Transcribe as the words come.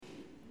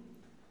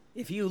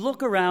If you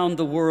look around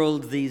the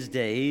world these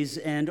days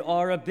and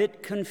are a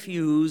bit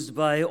confused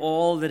by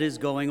all that is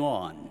going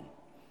on,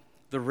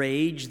 the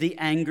rage, the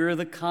anger,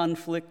 the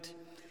conflict,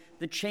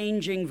 the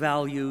changing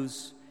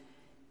values,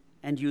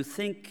 and you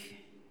think,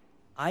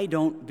 I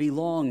don't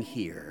belong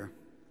here,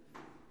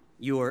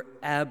 you're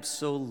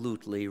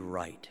absolutely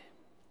right.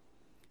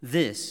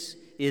 This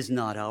is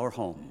not our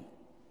home.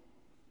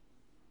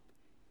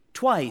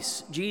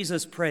 Twice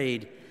Jesus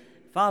prayed,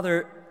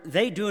 Father,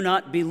 they do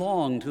not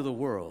belong to the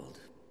world.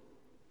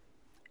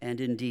 And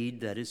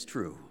indeed, that is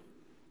true.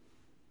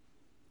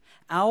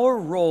 Our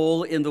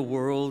role in the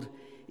world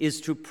is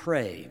to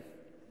pray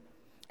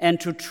and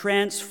to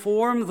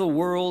transform the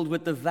world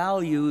with the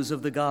values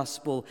of the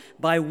gospel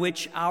by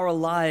which our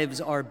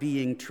lives are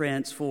being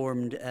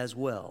transformed as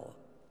well.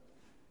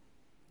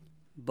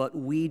 But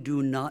we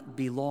do not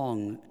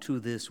belong to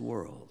this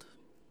world.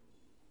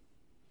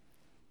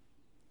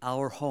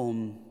 Our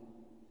home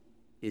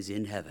is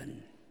in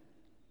heaven.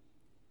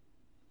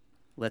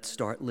 Let's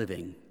start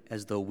living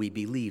as though we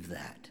believe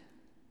that.